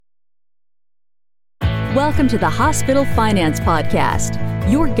Welcome to the Hospital Finance Podcast,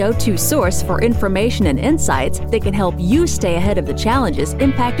 your go-to source for information and insights that can help you stay ahead of the challenges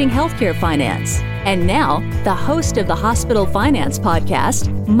impacting healthcare finance. And now, the host of the Hospital Finance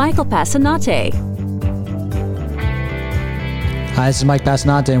Podcast, Michael Passanante. Hi, this is Mike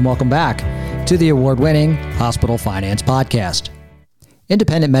Passanante, and welcome back to the award-winning Hospital Finance Podcast.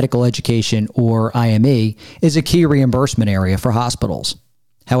 Independent medical education, or IME, is a key reimbursement area for hospitals.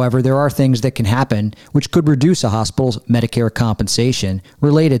 However, there are things that can happen which could reduce a hospital's Medicare compensation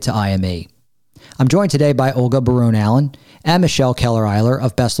related to IME. I'm joined today by Olga Barone-Allan and Michele Keller-Eiler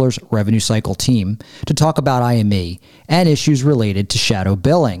of BESLER's Revenue Cycle team to talk about IME and issues related to shadow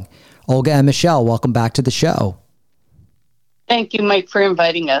billing. Olga and Michele, welcome back to the show. Thank you, Mike, for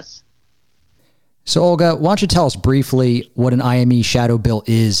inviting us. So, Olga, why don't you tell us briefly what an IME shadow bill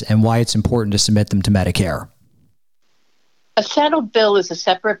is and why it's important to submit them to Medicare? A shadow bill is a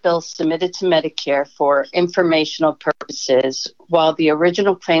separate bill submitted to Medicare for informational purposes while the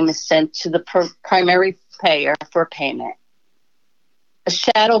original claim is sent to the primary payer for payment. A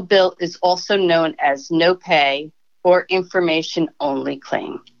shadow bill is also known as no pay or information only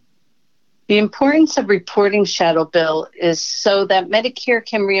claim. The importance of reporting shadow bill is so that Medicare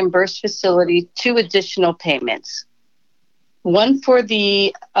can reimburse facility 2 additional payments. One for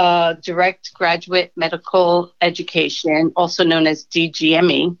the direct graduate medical education, also known as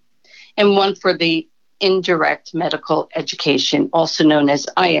DGME, and one for the indirect medical education, also known as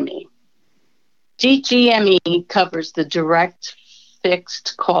IME. DGME covers the direct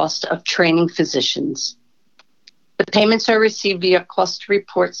fixed cost of training physicians. The payments are received via cost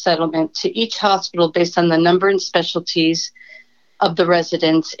report settlement to each hospital based on the number and specialties of the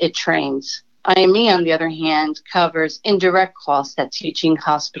residents it trains. IME, on the other hand, covers indirect costs that teaching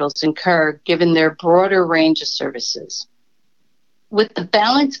hospitals incur given their broader range of services. With the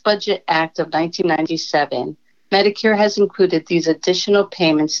Balanced Budget Act of 1997, Medicare has included these additional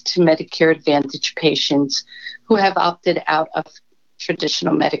payments to Medicare Advantage patients who have opted out of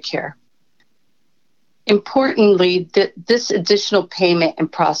traditional Medicare. Importantly, this additional payment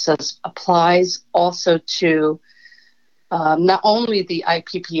and process applies also to not only the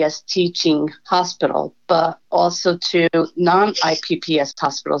IPPS teaching hospital, but also to non-IPPS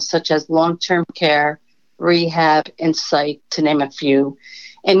hospitals such as long-term care, rehab, and psych, to name a few,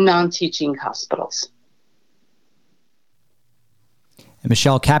 and non-teaching hospitals. And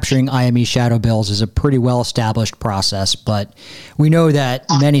Michele, capturing IME shadow bills is a pretty well-established process, but we know that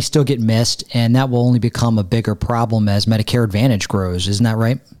many still get missed, and that will only become a bigger problem as Medicare Advantage grows. Isn't that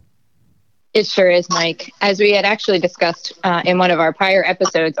right? It sure is, Mike. As we had actually discussed in one of our prior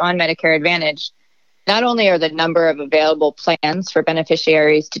episodes on Medicare Advantage, not only are the number of available plans for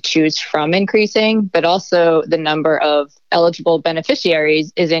beneficiaries to choose from increasing, but also the number of eligible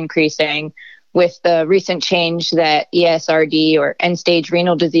beneficiaries is increasing with the recent change that ESRD or end-stage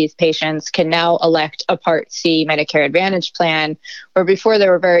renal disease patients can now elect a Part C Medicare Advantage plan, where before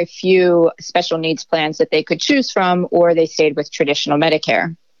there were very few special needs plans that they could choose from, or they stayed with traditional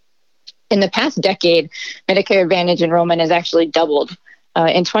Medicare. In the past decade, Medicare Advantage enrollment has actually doubled.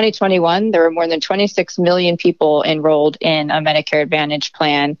 In 2021, there were more than 26 million people enrolled in a Medicare Advantage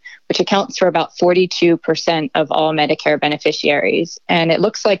plan, which accounts for about 42% of all Medicare beneficiaries. And it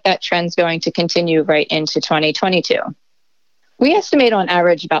looks like that trend's going to continue right into 2022. We estimate on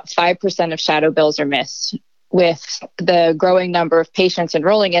average about 5% of shadow bills are missed. With the growing number of patients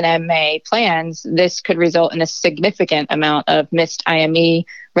enrolling in MA plans, this could result in a significant amount of missed IME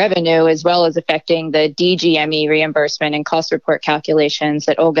revenue, as well as affecting the DGME reimbursement and cost report calculations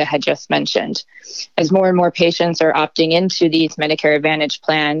that Olga had just mentioned. As more and more patients are opting into these Medicare Advantage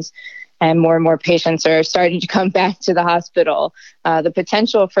plans, and more patients are starting to come back to the hospital, the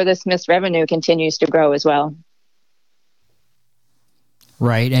potential for this missed revenue continues to grow as well.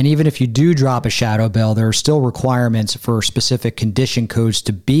 Right. And even if you do drop a shadow bill, there are still requirements for specific condition codes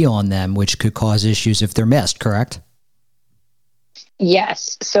to be on them, which could cause issues if they're missed, correct?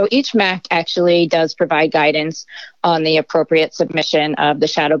 Yes. So each MAC actually does provide guidance on the appropriate submission of the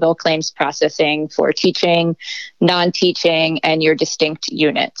shadow bill claims processing for teaching, non-teaching, and your distinct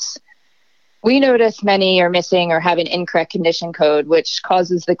units. We notice many are missing or have an incorrect condition code, which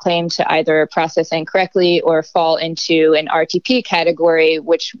causes the claim to either process incorrectly or fall into an RTP category,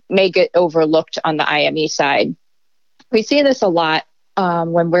 which may get overlooked on the IME side. We see this a lot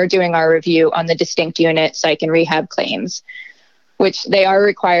when we're doing our review on the distinct unit, psych, and rehab claims, which they are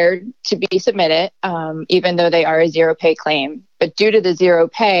required to be submitted, even though they are a zero pay claim. But due to the zero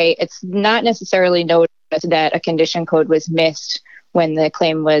pay, it's not necessarily noticed that a condition code was missed when the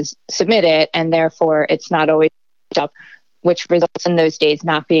claim was submitted, and therefore it's not always up which results in those days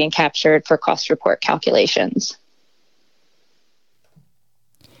not being captured for cost report calculations.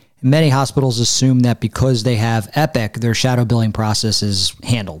 Many hospitals assume that because they have Epic, their shadow billing process is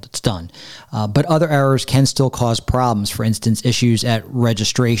handled. It's done. But other errors can still cause problems. For instance, issues at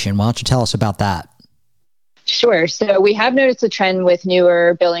registration. Why don't you tell us about that? Sure. So we have noticed a trend with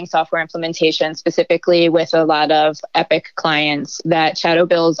newer billing software implementation, specifically with a lot of Epic clients, that shadow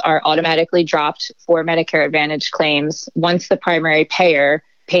bills are automatically dropped for Medicare Advantage claims once the primary payer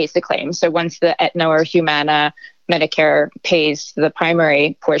pays the claim. So once the Aetna or Humana Medicare pays the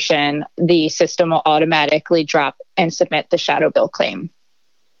primary portion, the system will automatically drop and submit the shadow bill claim.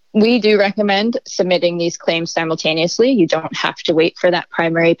 We do recommend submitting these claims simultaneously. You don't have to wait for that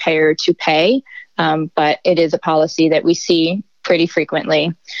primary payer to pay, but it is a policy that we see pretty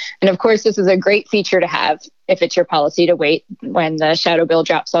frequently. And of course, this is a great feature to have if it's your policy to wait. When the shadow bill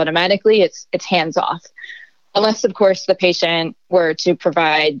drops automatically, it's hands off. Unless, of course, the patient were to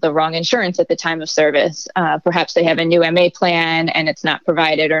provide the wrong insurance at the time of service. Perhaps they have a new MA plan and it's not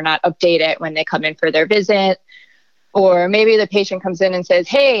provided or not updated when they come in for their visit. Or maybe the patient comes in and says,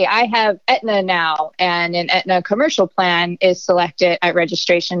 hey, I have Aetna now, and an Aetna commercial plan is selected at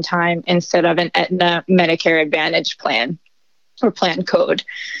registration time instead of an Aetna Medicare Advantage plan or plan code.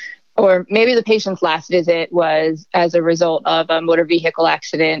 Or maybe the patient's last visit was as a result of a motor vehicle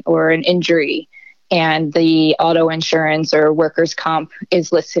accident or an injury, and the auto insurance or workers' comp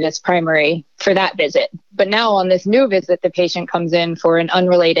is listed as primary for that visit. But now on this new visit, the patient comes in for an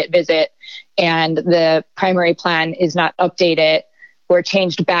unrelated visit and the primary plan is not updated or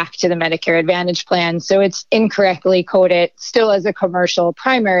changed back to the Medicare Advantage plan. So it's incorrectly coded still as a commercial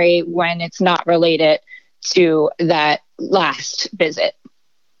primary when it's not related to that last visit.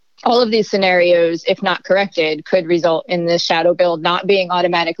 All of these scenarios, if not corrected, could result in the shadow bill not being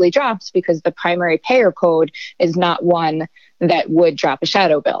automatically dropped because the primary payer code is not one that would drop a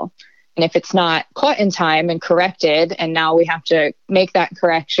shadow bill. And if it's not caught in time and corrected, and now we have to make that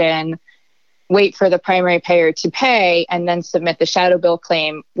correction, wait for the primary payer to pay, and then submit the shadow bill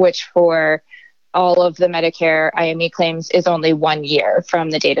claim, which for all of the Medicare IME claims is only 1 year from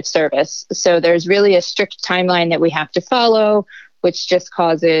the date of service. So there's really a strict timeline that we have to follow, which just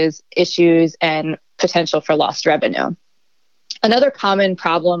causes issues and potential for lost revenue. Another common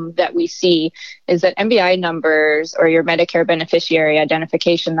problem that we see is that MBI numbers or your Medicare beneficiary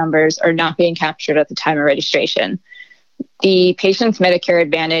identification numbers are not being captured at the time of registration. The patient's Medicare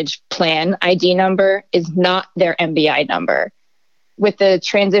Advantage plan ID number is not their MBI number. With the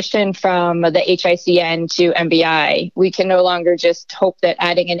transition from the HICN to MBI, we can no longer just hope that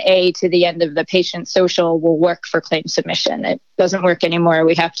adding an A to the end of the patient's social will work for claim submission. It doesn't work anymore.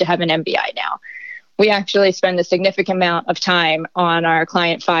 We have to have an MBI now. We actually spend a significant amount of time on our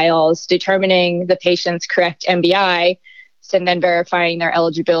client files determining the patient's correct MBI and then verifying their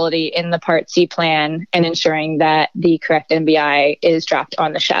eligibility in the Part C plan and ensuring that the correct MBI is dropped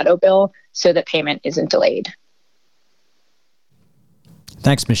on the shadow bill so that payment isn't delayed.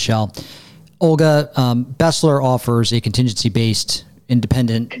 Thanks, Michele. Olga, BESLER offers a contingency-based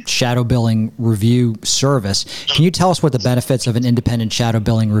independent shadow billing review service. Can you tell us what the benefits of an independent shadow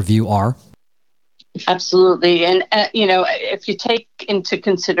billing review are? Absolutely. And, if you take into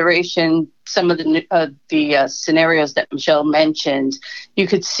consideration some of the scenarios that Michele mentioned, you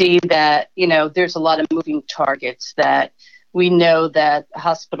could see that, there's a lot of moving targets, that we know that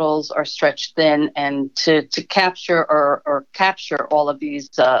hospitals are stretched thin, and to capture or capture all of these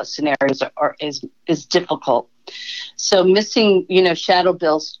scenarios is difficult. So missing, shadow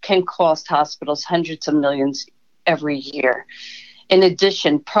bills can cost hospitals hundreds of millions every year. In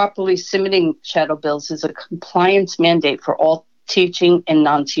addition, properly submitting shadow bills is a compliance mandate for all teaching and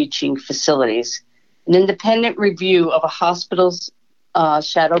non-teaching facilities. An independent review of a hospital's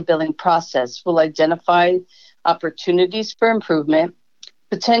shadow billing process will identify opportunities for improvement,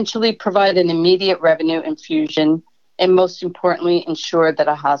 potentially provide an immediate revenue infusion, and most importantly, ensure that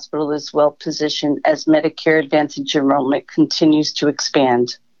a hospital is well positioned as Medicare Advantage enrollment continues to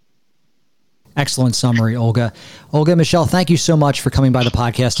expand. Excellent summary, Olga. Olga, Michele, thank you so much for coming by the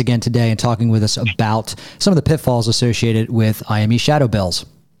podcast again today and talking with us about some of the pitfalls associated with IME shadow bills.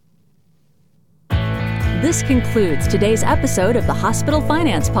 This concludes today's episode of the Hospital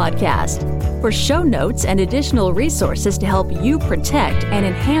Finance Podcast. For show notes and additional resources to help you protect and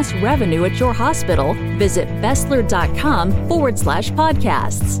enhance revenue at your hospital, visit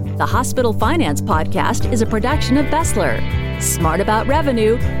BESLER.com/podcasts. The Hospital Finance Podcast is a production of BESLER. Smart about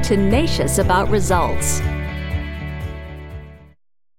revenue, tenacious about results.